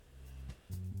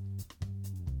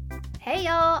Hey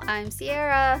y'all, I'm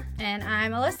Sierra. And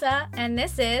I'm Alyssa, and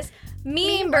this is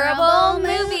Memorable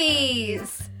Memorable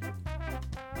Movies.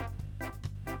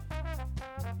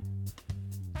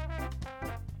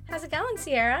 How's it going,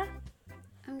 Sierra?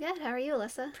 I'm good. How are you,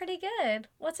 Alyssa? Pretty good.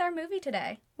 What's our movie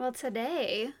today? Well,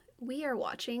 today we are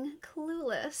watching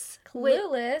Clueless.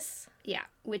 Clueless.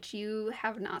 Which you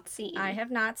have not seen. I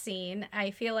have not seen. I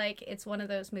feel like it's one of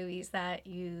those movies that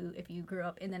if you grew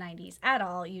up in the 90s at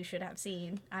all, you should have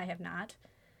seen. I have not.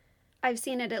 I've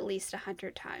seen it at least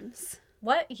 100 times.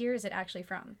 What year is it actually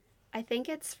from? I think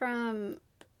it's from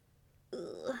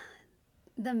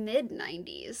the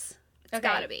mid-90s. It's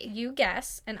gotta be. You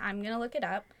guess, and I'm going to look it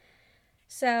up.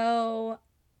 So,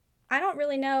 I don't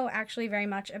really know actually very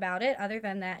much about it, other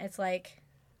than that it's like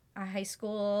a high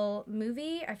school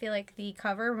movie. I feel like the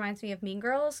cover reminds me of Mean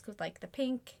Girls, with like the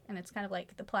pink, and it's kind of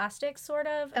like the plastic sort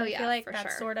of. Oh, I yeah, feel like for that's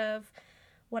sure. sort of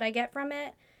what I get from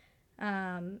it.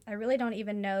 I really don't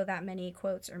even know that many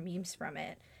quotes or memes from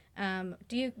it.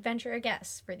 Do you venture a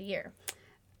guess for the year?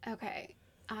 Okay.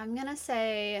 I'm gonna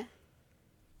say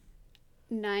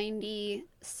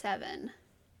 97.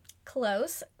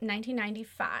 Close.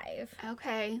 1995.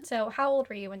 Okay. So how old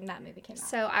were you when that movie came out?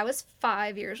 So I was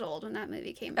 5 years old when that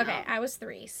movie came out. Okay, I was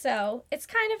 3. So it's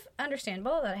kind of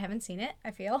understandable that I haven't seen it, I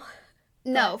feel.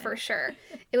 No, for sure.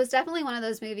 It was definitely one of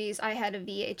those movies I had a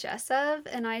VHS of,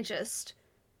 and I just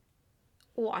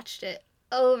watched it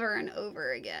over and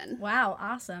over again. Wow,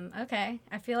 awesome. Okay.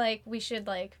 I feel like we should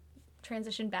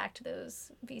transition back to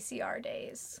those VCR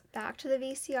days. Back to the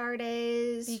VCR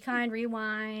days. Be kind,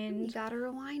 rewind. You gotta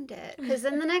rewind it. Because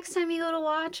then the next time you go to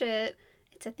watch it,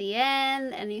 it's at the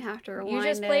end, and you have to rewind it. You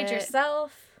just played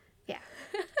yourself. Yeah.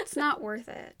 It's not worth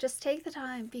it. Just take the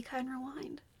time. Be kind,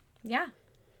 rewind. Yeah.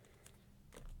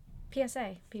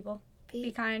 PSA, people.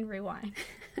 Be kind, rewind.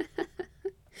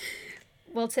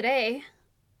 Well, today,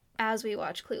 as we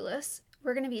watch Clueless,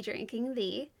 we're going to be drinking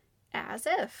the As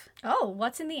If. Oh,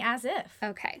 what's in the As If?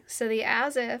 Okay, so the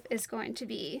As If is going to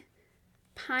be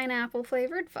pineapple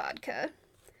flavored vodka,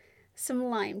 some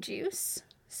lime juice,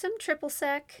 some triple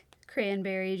sec,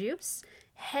 cranberry juice,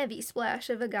 heavy splash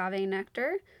of agave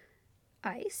nectar,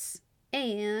 ice,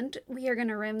 and we are going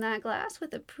to rim that glass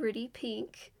with a pretty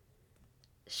pink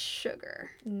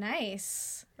sugar.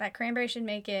 Nice. That cranberry should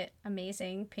make it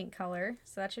amazing pink color,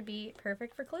 so that should be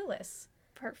perfect for Clueless.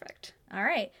 Perfect. All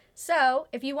right. So,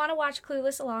 if you want to watch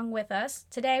Clueless along with us,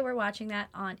 today we're watching that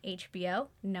on HBO.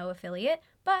 No affiliate,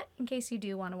 but in case you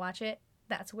do want to watch it,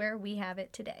 that's where we have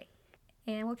it today.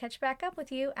 And we'll catch back up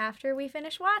with you after we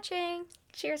finish watching.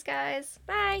 Cheers, guys.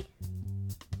 Bye.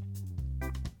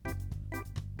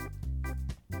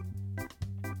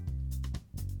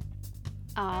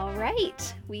 All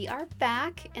right, we are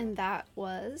back, and that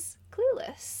was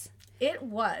Clueless. It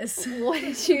was. What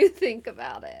did you think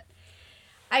about it?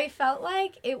 I felt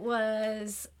like it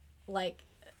was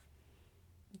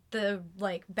the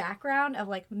background of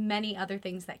many other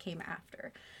things that came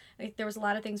after. There was a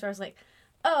lot of things where I was like,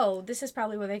 oh, this is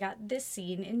probably where they got this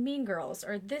scene in Mean Girls,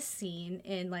 or this scene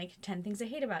in 10 Things I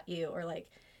Hate About You, or it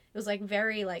was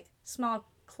very small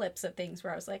clips of things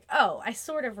where I was like, oh, I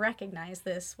sort of recognize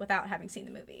this without having seen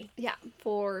the movie. Yeah,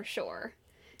 for sure.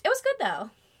 It was good though.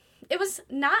 It was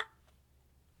not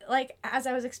as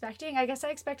I was expecting. I guess I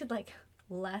expected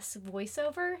less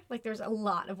voiceover. There's a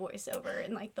lot of voiceover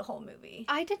in the whole movie.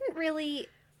 I didn't really,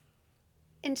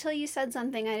 until you said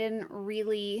something, I didn't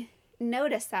really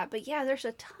notice that. But yeah, there's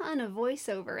a ton of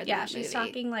voiceover in that movie. Yeah, she's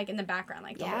talking in the background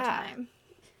the whole time.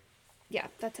 Yeah,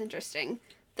 that's interesting.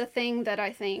 The thing that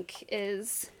I think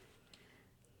is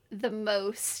the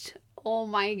most, oh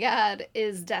my god,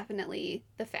 is definitely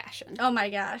the fashion. Oh my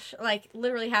gosh.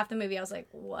 Literally half the movie I was like,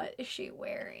 what is she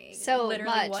wearing? So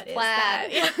literally, much what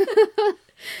plaid. Is that?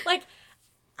 Yeah.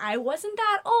 I wasn't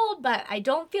that old, but I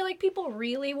don't feel like people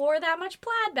really wore that much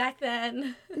plaid back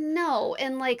then. No,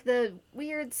 and the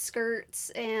weird skirts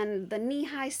and the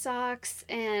knee-high socks,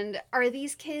 and are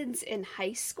these kids in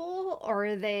high school, or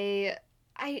are they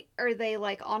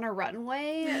on a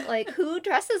runway? Who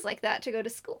dresses like that to go to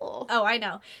school? Oh, I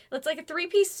know. It's a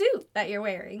 3-piece suit that you're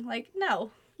wearing.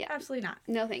 No. Yeah. Absolutely not.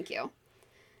 No, thank you.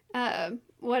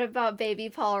 What about baby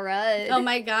Paul Rudd? Oh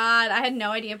my god, I had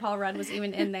no idea Paul Rudd was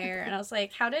even in there. And I was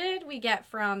like, how did we get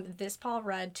from this Paul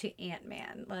Rudd to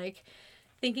Ant-Man?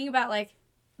 Thinking about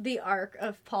the arc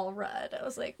of Paul Rudd, I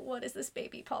was like, what is this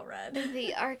baby Paul Rudd?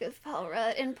 The arc of Paul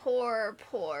Rudd, and poor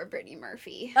Brittany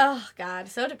Murphy. Oh god,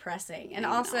 so depressing. And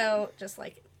also just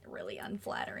really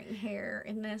unflattering hair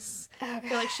in this. Oh, I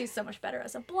feel like she's so much better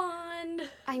as a blonde.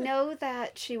 I know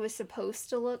that she was supposed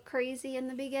to look crazy in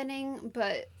the beginning,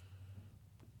 but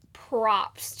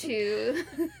props to...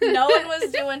 No one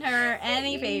was doing her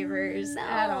any favors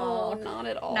at all. Not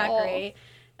at all. Not great.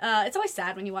 It's always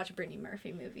sad when you watch a Brittany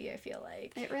Murphy movie, I feel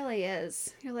like. It really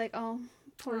is. You're like, oh,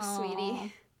 poor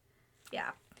sweetie.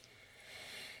 Yeah.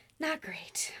 Not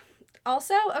great.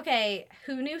 Also, okay,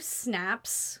 who knew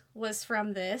Snaps was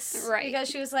from this? Right. Because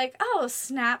she was like, oh,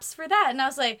 Snaps for that. And I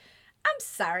was like, I'm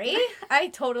sorry. I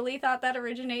totally thought that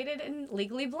originated in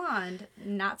Legally Blonde.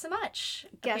 Not so much.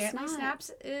 Guess Apparently, not.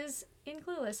 Snaps is in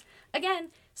Clueless. Again,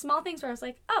 small things where I was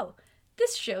like, oh,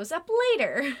 this shows up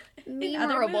later in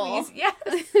other movies. Yes.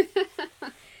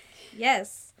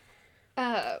 Yes.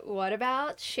 What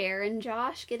about Cher and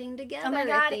Josh getting together? Oh my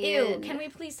god, ew. End? Can we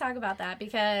please talk about that?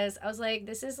 Because I was like,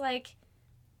 this is like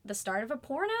the start of a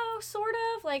porno, sort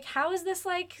of. Like, how is this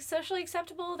like socially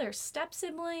acceptable? They're step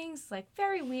siblings. Like,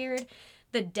 very weird.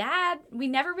 The dad, we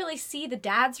never really see the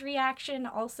dad's reaction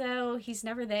also. He's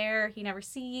never there. He never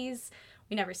sees.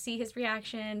 We never see his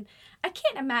reaction. I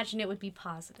can't imagine it would be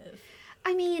positive.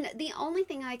 I mean, the only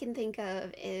thing I can think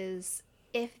of is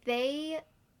if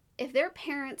their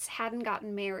parents hadn't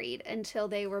gotten married until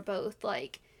they were both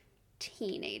like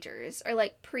teenagers or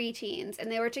like preteens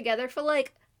and they were together for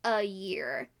like a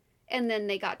year and then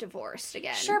they got divorced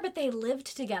again. Sure, but they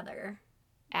lived together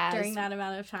during that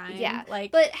amount of time. Yeah.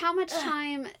 Like, but how much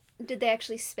time did they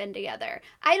actually spend together?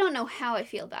 I don't know how I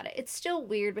feel about it. It's still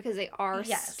weird because they are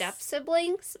step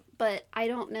siblings, but I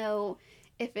don't know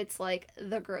if it's like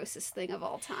the grossest thing of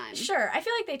all time. Sure. I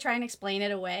feel like they try and explain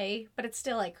it away, but it's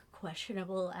still like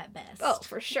questionable at best. Oh,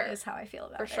 for sure. Is how I feel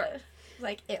about it. For sure.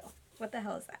 Like, ew. What the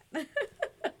hell is that?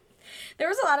 There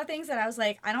was a lot of things that I was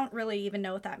like, I don't really even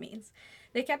know what that means.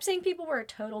 They kept saying people were a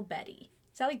total Betty.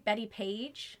 Is that like Betty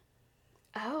Page?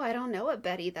 Oh, I don't know what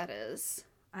Betty that is.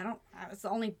 It's the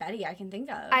only Betty I can think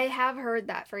of. I have heard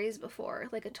that phrase before,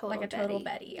 like a total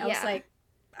Betty. I was like,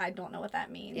 I don't know what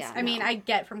that means. Yeah, I mean, I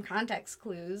get from context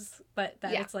clues, but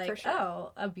that it's like, sure.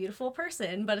 oh, a beautiful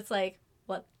person, but it's like,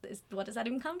 what does that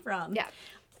even come from? Yeah.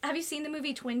 Have you seen the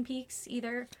movie Twin Peaks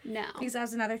either? No. Because that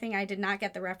was another thing I did not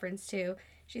get the reference to.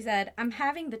 She said, I'm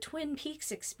having the Twin Peaks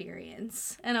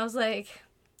experience. And I was like,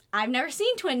 I've never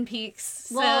seen Twin Peaks,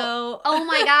 Well, so... oh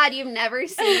my god, you've never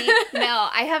seen... No,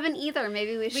 I haven't either.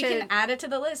 Maybe we should... We can add it to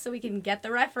the list so we can get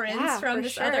the reference from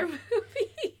this other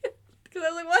movie. Because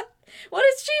I was like, what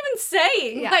is she even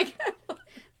saying? Yeah. Like,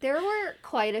 there were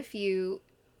quite a few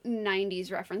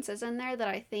 90s references in there that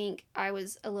I think I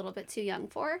was a little bit too young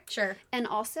for. Sure. And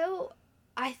also,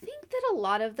 I think that a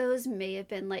lot of those may have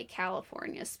been like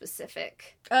California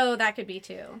specific. Oh, that could be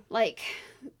too. Like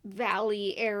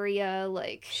Valley area,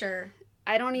 like... Sure.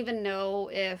 I don't even know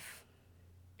if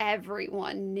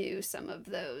everyone knew some of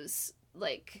those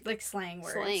like slang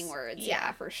words.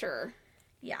 Yeah, for sure.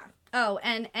 Yeah. Oh,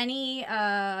 and any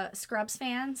Scrubs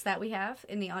fans that we have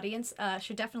in the audience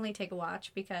should definitely take a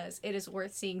watch because it is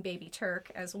worth seeing Baby Turk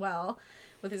as well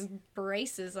with his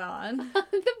braces on.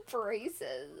 The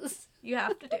braces. You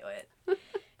have to do it.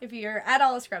 If you're at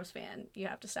all a Scrubs fan, you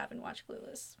have to stop and watch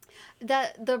Clueless.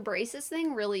 The braces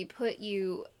thing really put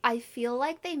you... I feel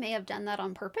like they may have done that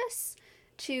on purpose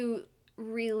to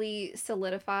really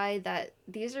solidify that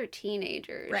these are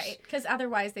teenagers. Right, because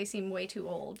otherwise they seem way too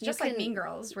old. Just like Mean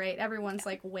Girls, right? Everyone's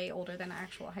like way older than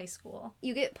actual high school.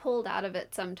 You get pulled out of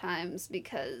it sometimes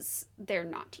because they're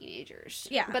not teenagers.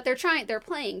 Yeah. But they're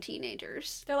playing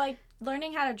teenagers. They're like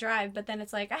learning how to drive, but then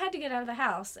it's like, I had to get out of the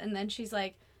house. And then she's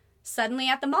like, suddenly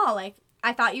at the mall, like,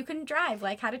 I thought you couldn't drive.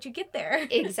 Like, how did you get there?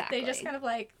 Exactly. They just kind of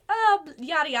like, oh,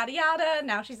 yada, yada, yada.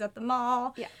 Now she's at the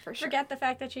mall. Yeah, for sure. Forget the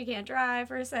fact that she can't drive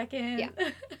for a second.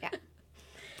 Yeah.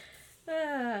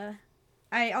 Yeah.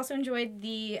 I also enjoyed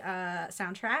the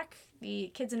soundtrack.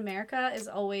 The Kids in America is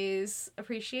always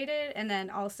appreciated. And then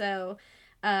also,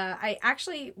 I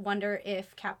actually wonder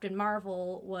if Captain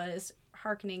Marvel was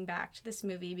hearkening back to this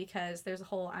movie because there's a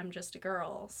whole I'm Just a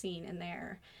Girl scene in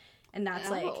there. And that's,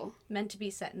 like, meant to be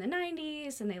set in the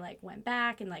 90s, and they, like, went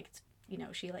back, and, like, you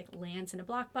know, she, like, lands in a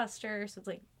blockbuster, so it's,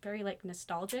 like, very, like,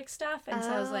 nostalgic stuff, and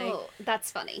so I was like...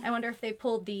 that's funny. I wonder if they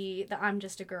pulled the I'm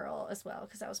Just a Girl as well,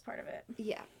 because that was part of it.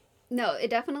 Yeah. No, it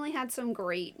definitely had some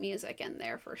great music in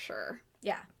there, for sure.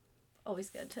 Yeah. Always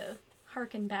good to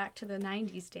harken back to the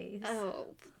 90s days. Oh,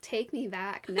 take me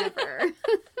back, never.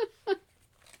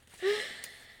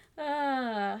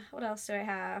 What else do I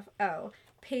have? Oh...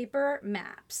 Paper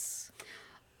maps.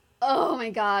 Oh my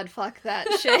god, fuck that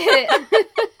shit.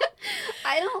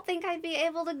 I don't think I'd be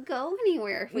able to go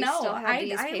anywhere if we still had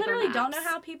these paper maps. I literally don't know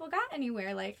how people got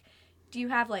anywhere. Like, do you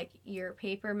have, like, your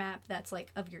paper map that's,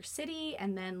 like, of your city,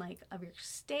 and then, like, of your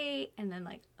state, and then,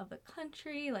 like, of the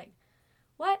country? Like,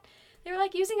 what? They were,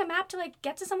 like, using a map to, like,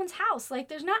 get to someone's house. Like,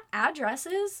 there's not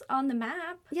addresses on the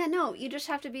map. Yeah, no, you just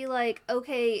have to be like,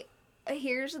 okay,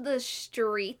 here's the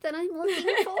street that I'm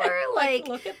looking for. Like,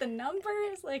 look at the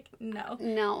numbers. Like, no.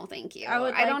 No, thank you. I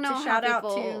would like don't know to shout out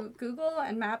people... to Google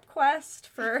and MapQuest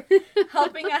for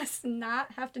helping us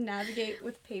not have to navigate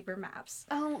with paper maps.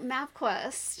 Oh,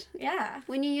 MapQuest. Yeah.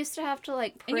 When you used to have to,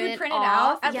 like, print and you would print it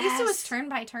off. out. At least it was turn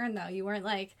by turn, though. You weren't,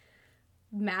 like,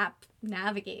 map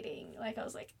navigating. Like, I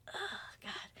was like, oh,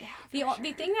 God. Yeah,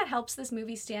 the thing that helps this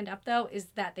movie stand up, though, is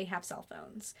that they have cell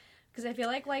phones. Because I feel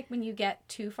like, when you get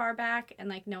too far back and,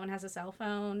 like, no one has a cell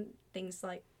phone, things,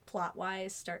 like,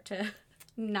 plot-wise start to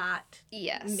not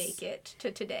make it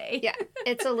to today. Yeah,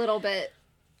 it's a little bit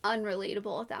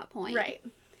unrelatable at that point. Right.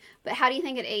 But how do you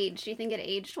think it aged? Do you think it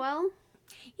aged well?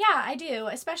 Yeah, I do.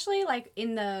 Especially, like,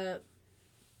 in the,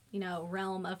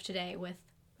 realm of today with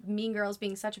Mean Girls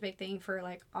being such a big thing for,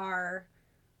 like, our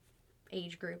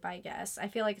age group, I guess. I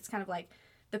feel like it's kind of, like,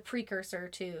 the precursor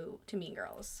to Mean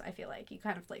Girls. I feel like you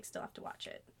kind of, like, still have to watch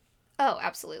it. Oh,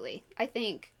 absolutely. I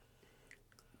think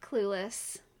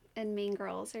Clueless and Mean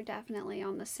Girls are definitely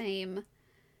on the same,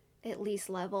 at least,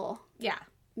 level. Yeah.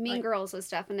 Mean Girls was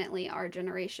definitely our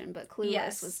generation, but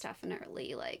Clueless was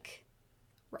definitely, like,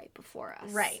 right before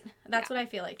us. Right. That's what I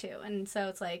feel like, too. And so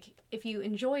it's like, if you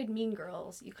enjoyed Mean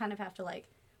Girls, you kind of have to, like,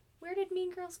 where did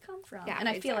Mean Girls come from? Yeah, and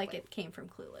I feel like it came from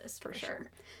Clueless, for sure.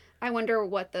 I wonder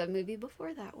what the movie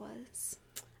before that was.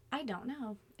 I don't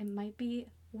know. It might be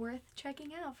worth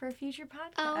checking out for a future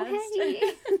podcast. Oh,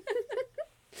 hey.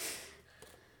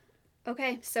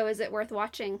 Okay, so is it worth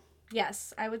watching?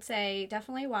 Yes, I would say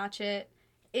definitely watch it.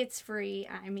 It's free.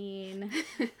 I mean,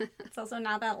 it's also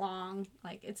not that long.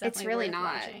 Like, it's definitely really worth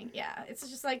not. watching. Yeah, it's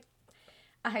just like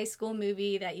a high school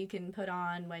movie that you can put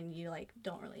on when you, like,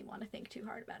 don't really want to think too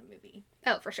hard about a movie.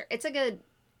 Oh, for sure. It's a good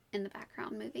in the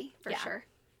background movie, for sure.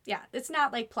 Yeah, it's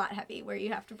not, like, plot heavy where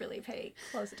you have to really pay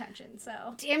close attention,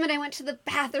 so. Damn it, I went to the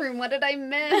bathroom. What did I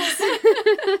miss?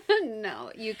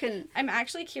 No, you can. I'm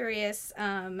actually curious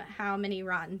how many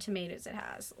Rotten Tomatoes it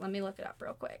has. Let me look it up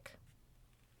real quick.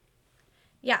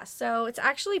 Yeah, so it's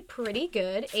actually pretty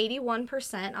good.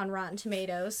 81% on Rotten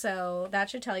Tomatoes, so that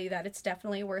should tell you that it's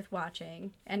definitely worth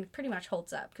watching and pretty much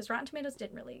holds up because Rotten Tomatoes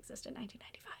didn't really exist in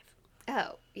 1995.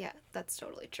 Oh, yeah, that's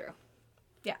totally true.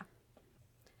 Yeah.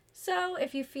 So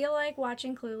if you feel like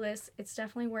watching Clueless, it's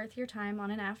definitely worth your time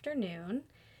on an afternoon.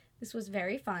 This was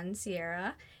very fun,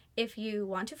 Sierra. If you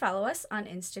want to follow us on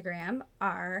Instagram,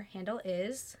 our handle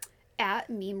is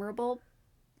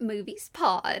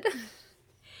 @MemorableMoviesPod.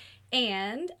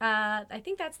 And I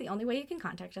think that's the only way you can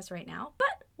contact us right now,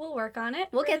 but we'll work on it.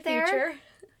 We'll get there.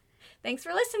 Thanks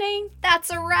for listening. That's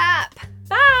a wrap.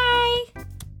 Bye.